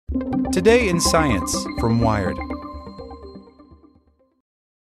Today in Science from Wired.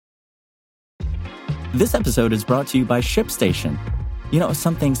 This episode is brought to you by ShipStation. You know,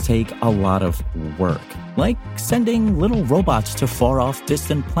 some things take a lot of work, like sending little robots to far-off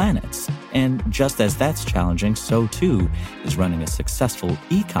distant planets. And just as that's challenging, so too is running a successful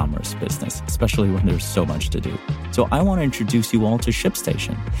e-commerce business, especially when there's so much to do. So I want to introduce you all to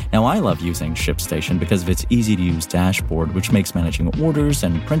ShipStation. Now, I love using ShipStation because of its easy-to-use dashboard, which makes managing orders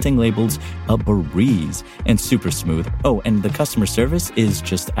and printing labels a breeze and super smooth. Oh, and the customer service is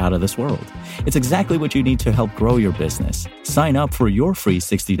just out of this world. It's exactly what you need to help grow your business. Sign up for your free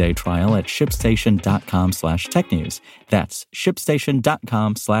 60-day trial at shipstation.com/technews. That's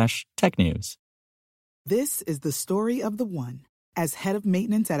shipstation.com/technews. This is the story of the one. As head of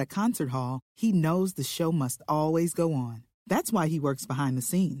maintenance at a concert hall, he knows the show must always go on. That's why he works behind the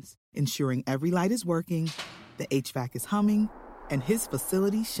scenes, ensuring every light is working, the HVAC is humming, and his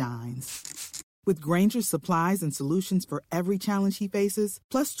facility shines. With Grainger's supplies and solutions for every challenge he faces,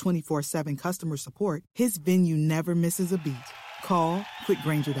 plus 24/7 customer support, his venue never misses a beat. Call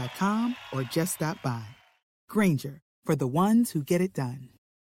quickgrainger.com or just stop by. Grainger, for the ones who get it done.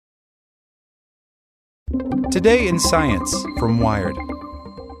 Today in Science from Wired.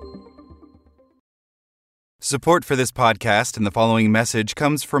 Support for this podcast and the following message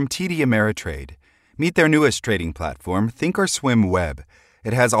comes from TD Ameritrade. Meet their newest trading platform, Thinkorswim Web.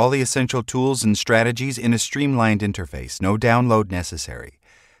 It has all the essential tools and strategies in a streamlined interface, no download necessary.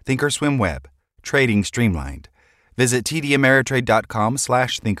 Thinkorswim Web. Trading streamlined. Visit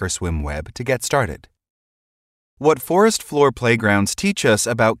tdameritrade.com/thinkorswimweb to get started. What forest floor playgrounds teach us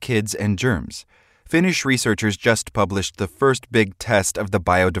about kids and germs. Finnish researchers just published the first big test of the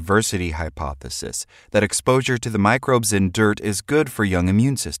biodiversity hypothesis, that exposure to the microbes in dirt is good for young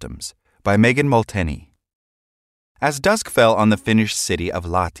immune systems, by Megan Multeney. As dusk fell on the Finnish city of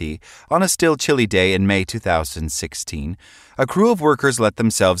Lahti on a still chilly day in May 2016, a crew of workers let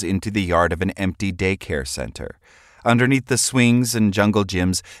themselves into the yard of an empty daycare center. Underneath the swings and jungle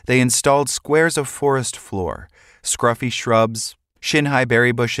gyms, they installed squares of forest floor, scruffy shrubs, shin-high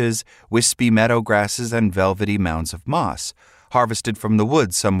berry bushes, wispy meadow grasses, and velvety mounds of moss, harvested from the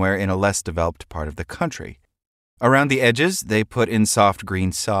woods somewhere in a less developed part of the country. Around the edges, they put in soft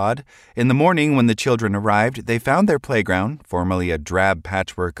green sod. In the morning, when the children arrived, they found their playground, formerly a drab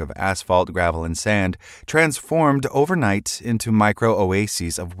patchwork of asphalt, gravel, and sand, transformed overnight into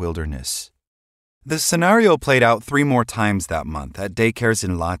micro-oases of wilderness. The scenario played out 3 more times that month at daycares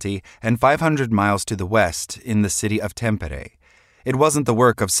in Lahti and 500 miles to the west in the city of Tampere. It wasn't the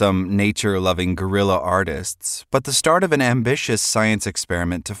work of some nature-loving guerrilla artists, but the start of an ambitious science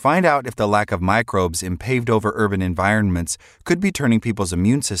experiment to find out if the lack of microbes in paved-over urban environments could be turning people's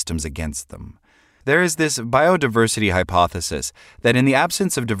immune systems against them. There is this biodiversity hypothesis that in the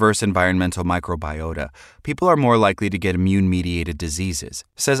absence of diverse environmental microbiota, people are more likely to get immune-mediated diseases,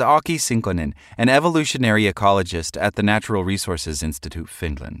 says Aki Sinkonen, an evolutionary ecologist at the Natural Resources Institute,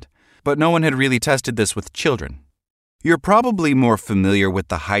 Finland. But no one had really tested this with children. You're probably more familiar with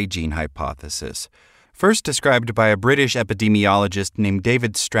the hygiene hypothesis. First described by a British epidemiologist named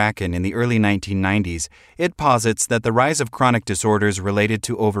David Strachan in the early 1990s, it posits that the rise of chronic disorders related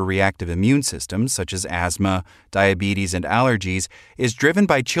to overreactive immune systems, such as asthma, diabetes, and allergies, is driven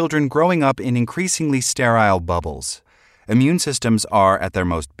by children growing up in increasingly sterile bubbles. Immune systems are, at their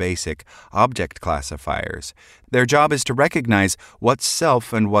most basic, object classifiers. Their job is to recognize what's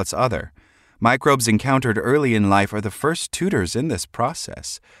self and what's other. Microbes encountered early in life are the first tutors in this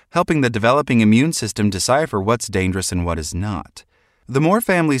process, helping the developing immune system decipher what's dangerous and what is not. The more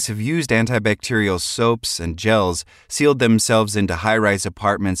families have used antibacterial soaps and gels, sealed themselves into high-rise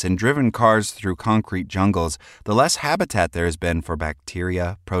apartments, and driven cars through concrete jungles, the less habitat there has been for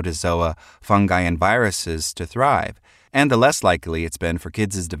bacteria, protozoa, fungi, and viruses to thrive, and the less likely it's been for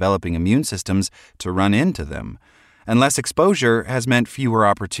kids' developing immune systems to run into them. And less exposure has meant fewer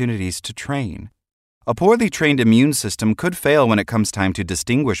opportunities to train. A poorly trained immune system could fail when it comes time to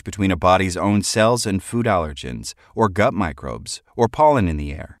distinguish between a body's own cells and food allergens, or gut microbes, or pollen in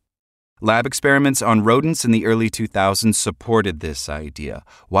the air. Lab experiments on rodents in the early 2000s supported this idea.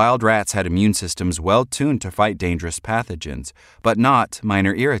 Wild rats had immune systems well tuned to fight dangerous pathogens, but not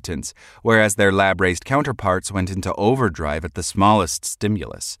minor irritants, whereas their lab-raised counterparts went into overdrive at the smallest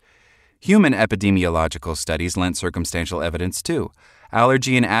stimulus. Human epidemiological studies lent circumstantial evidence, too.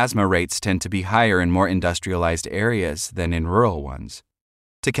 Allergy and asthma rates tend to be higher in more industrialized areas than in rural ones.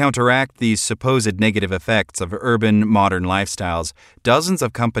 To counteract these supposed negative effects of urban, modern lifestyles, dozens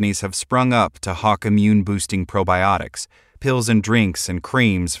of companies have sprung up to hawk immune-boosting probiotics, pills and drinks and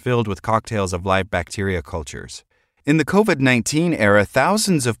creams filled with cocktails of live bacteria cultures. In the COVID-19 era,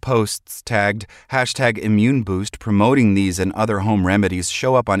 thousands of posts tagged #ImmuneBoost promoting these and other home remedies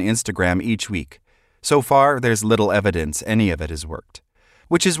show up on Instagram each week. So far, there's little evidence any of it has worked.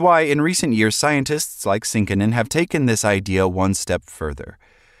 Which is why, in recent years, scientists like Sinkinen have taken this idea one step further.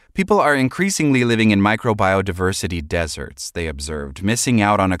 People are increasingly living in microbiodiversity deserts, they observed, missing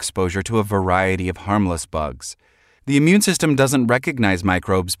out on exposure to a variety of harmless bugs. The immune system doesn't recognize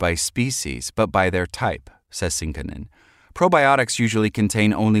microbes by species, but by their type, says Sinkinen. Probiotics usually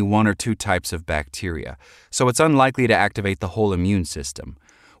contain only one or two types of bacteria, so it's unlikely to activate the whole immune system.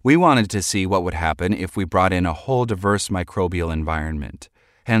 We wanted to see what would happen if we brought in a whole diverse microbial environment.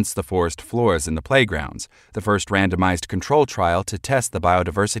 Hence the forest floors and the playgrounds, the first randomized control trial to test the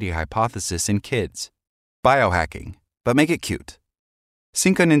biodiversity hypothesis in kids. Biohacking, but make it cute.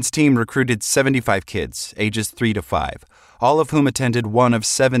 Sinkinen's team recruited 75 kids, ages 3 to 5, all of whom attended one of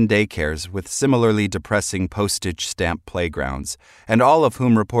 7 daycares with similarly depressing postage stamp playgrounds, and all of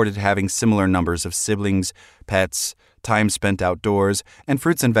whom reported having similar numbers of siblings, pets, time spent outdoors, and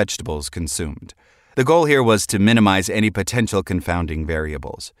fruits and vegetables consumed. The goal here was to minimize any potential confounding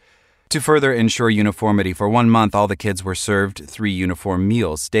variables. To further ensure uniformity, for 1 month all the kids were served 3 uniform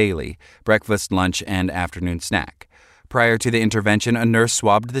meals daily, breakfast, lunch, and afternoon snack. Prior to the intervention, a nurse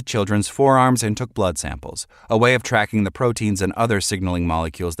swabbed the children's forearms and took blood samples, a way of tracking the proteins and other signaling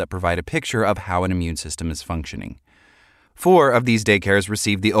molecules that provide a picture of how an immune system is functioning. 4 of these daycares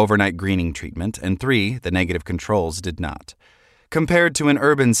received the overnight greening treatment, and 3, the negative controls, did not. Compared to an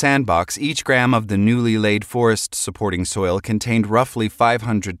urban sandbox, each gram of the newly laid forest-supporting soil contained roughly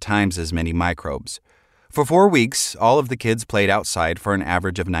 500 times as many microbes. For 4 weeks, all of the kids played outside for an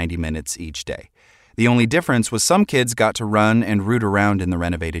average of 90 minutes each day. The only difference was some kids got to run and root around in the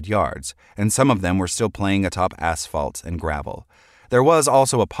renovated yards, and some of them were still playing atop asphalt and gravel. There was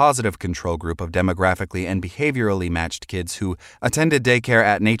also a positive control group of demographically and behaviorally matched kids who attended daycare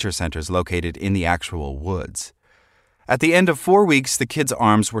at nature centers located in the actual woods. At the end of 4 weeks, the kids'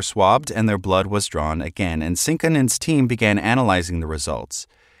 arms were swabbed and their blood was drawn again, and Sinkinen's team began analyzing the results.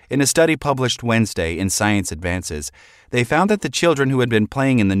 In a study published Wednesday in Science Advances, they found that the children who had been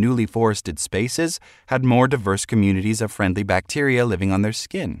playing in the newly forested spaces had more diverse communities of friendly bacteria living on their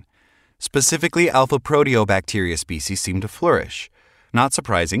skin. Specifically, alpha proteobacteria species seemed to flourish. Not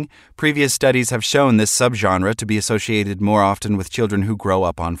surprising, previous studies have shown this subgenre to be associated more often with children who grow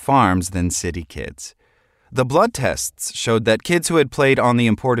up on farms than city kids. The blood tests showed that kids who had played on the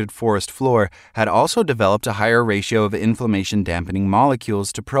imported forest floor had also developed a higher ratio of inflammation-dampening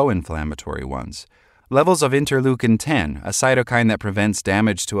molecules to pro-inflammatory ones. Levels of interleukin-10, a cytokine that prevents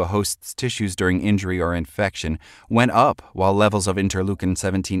damage to a host's tissues during injury or infection, went up, while levels of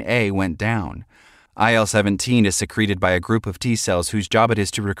interleukin-17A went down. IL-17 is secreted by a group of T cells whose job it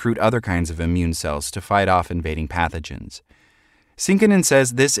is to recruit other kinds of immune cells to fight off invading pathogens. Sinkinen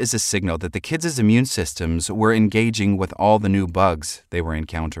says this is a signal that the kids' immune systems were engaging with all the new bugs they were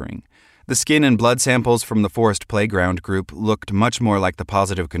encountering. The skin and blood samples from the forest playground group looked much more like the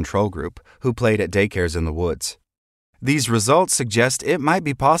positive control group, who played at daycares in the woods. These results suggest it might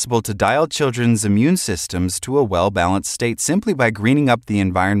be possible to dial children's immune systems to a well-balanced state simply by greening up the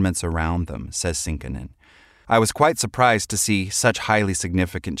environments around them, says Sinkinen. I was quite surprised to see such highly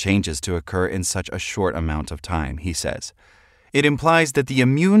significant changes to occur in such a short amount of time, he says. It implies that the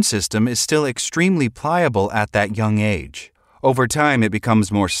immune system is still extremely pliable at that young age. Over time, it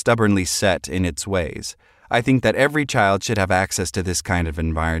becomes more stubbornly set in its ways. I think that every child should have access to this kind of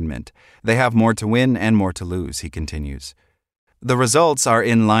environment. They have more to win and more to lose, he continues. The results are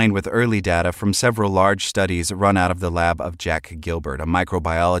in line with early data from several large studies run out of the lab of Jack Gilbert, a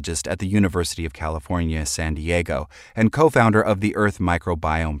microbiologist at the University of California, San Diego, and co-founder of the Earth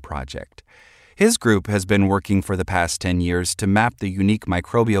Microbiome Project. His group has been working for the past 10 years to map the unique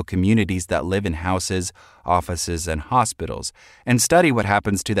microbial communities that live in houses, offices, and hospitals, and study what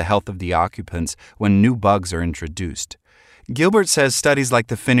happens to the health of the occupants when new bugs are introduced. Gilbert says studies like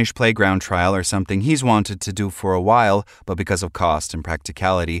the Finnish playground trial are something he's wanted to do for a while, but because of cost and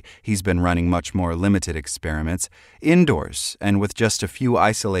practicality, he's been running much more limited experiments, indoors and with just a few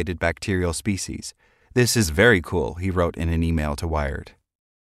isolated bacterial species. This is very cool, he wrote in an email to Wired.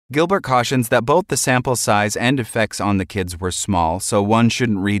 Gilbert cautions that both the sample size and effects on the kids were small, so one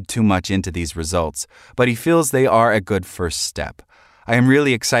shouldn't read too much into these results, but he feels they are a good first step. I am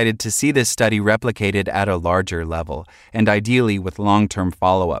really excited to see this study replicated at a larger level, and ideally with long-term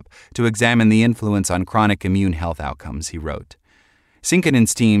follow-up, to examine the influence on chronic immune health outcomes, he wrote.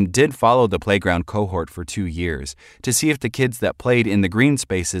 Sinkinen's team did follow the playground cohort for 2 years to see if the kids that played in the green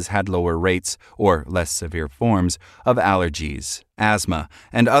spaces had lower rates, or less severe forms, of allergies, asthma,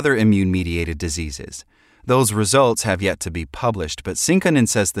 and other immune-mediated diseases. Those results have yet to be published, but Sinkonen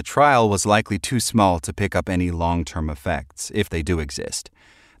says the trial was likely too small to pick up any long-term effects, if they do exist.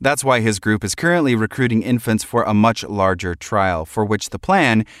 That's why his group is currently recruiting infants for a much larger trial, for which the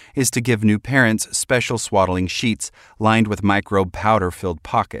plan is to give new parents special swaddling sheets lined with microbe powder-filled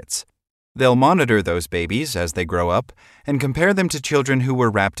pockets. They'll monitor those babies as they grow up and compare them to children who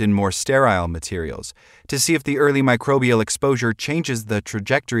were wrapped in more sterile materials to see if the early microbial exposure changes the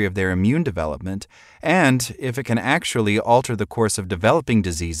trajectory of their immune development and if it can actually alter the course of developing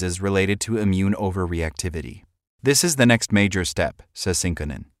diseases related to immune overreactivity. This is the next major step, says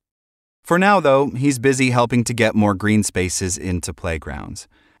Sinkonen. For now, though, he's busy helping to get more green spaces into playgrounds.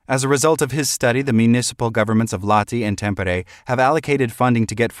 As a result of his study, the municipal governments of Lahti and Tampere have allocated funding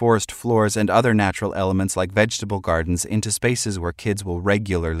to get forest floors and other natural elements like vegetable gardens into spaces where kids will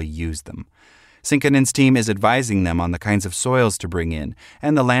regularly use them. Sinkonen's team is advising them on the kinds of soils to bring in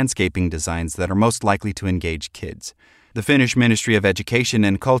and the landscaping designs that are most likely to engage kids. The Finnish Ministry of Education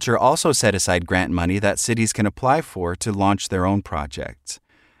and Culture also set aside grant money that cities can apply for to launch their own projects.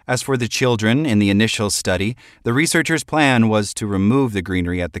 As for the children in the initial study, the researchers' plan was to remove the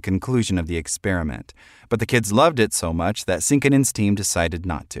greenery at the conclusion of the experiment. But the kids loved it so much that Sinkonen's team decided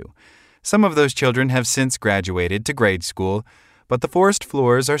not to. Some of those children have since graduated to grade school, but the forest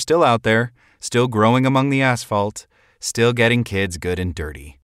floors are still out there, still growing among the asphalt, still getting kids good and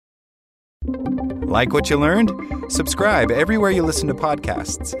dirty. Like what you learned? Subscribe everywhere you listen to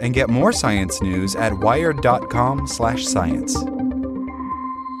podcasts and get more science news at wired.com/science.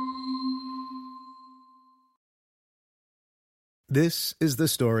 This is the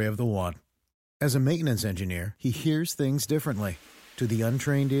story of the one. As a maintenance engineer, he hears things differently. To the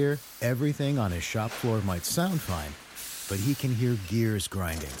untrained ear, everything on his shop floor might sound fine, but he can hear gears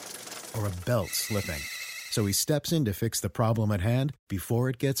grinding or a belt slipping. So he steps in to fix the problem at hand before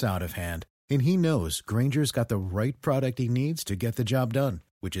it gets out of hand. And he knows Grainger's got the right product he needs to get the job done,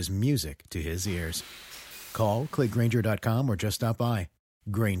 which is music to his ears. Call, click Grainger.com, or just stop by.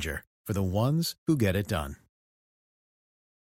 Grainger, for the ones who get it done.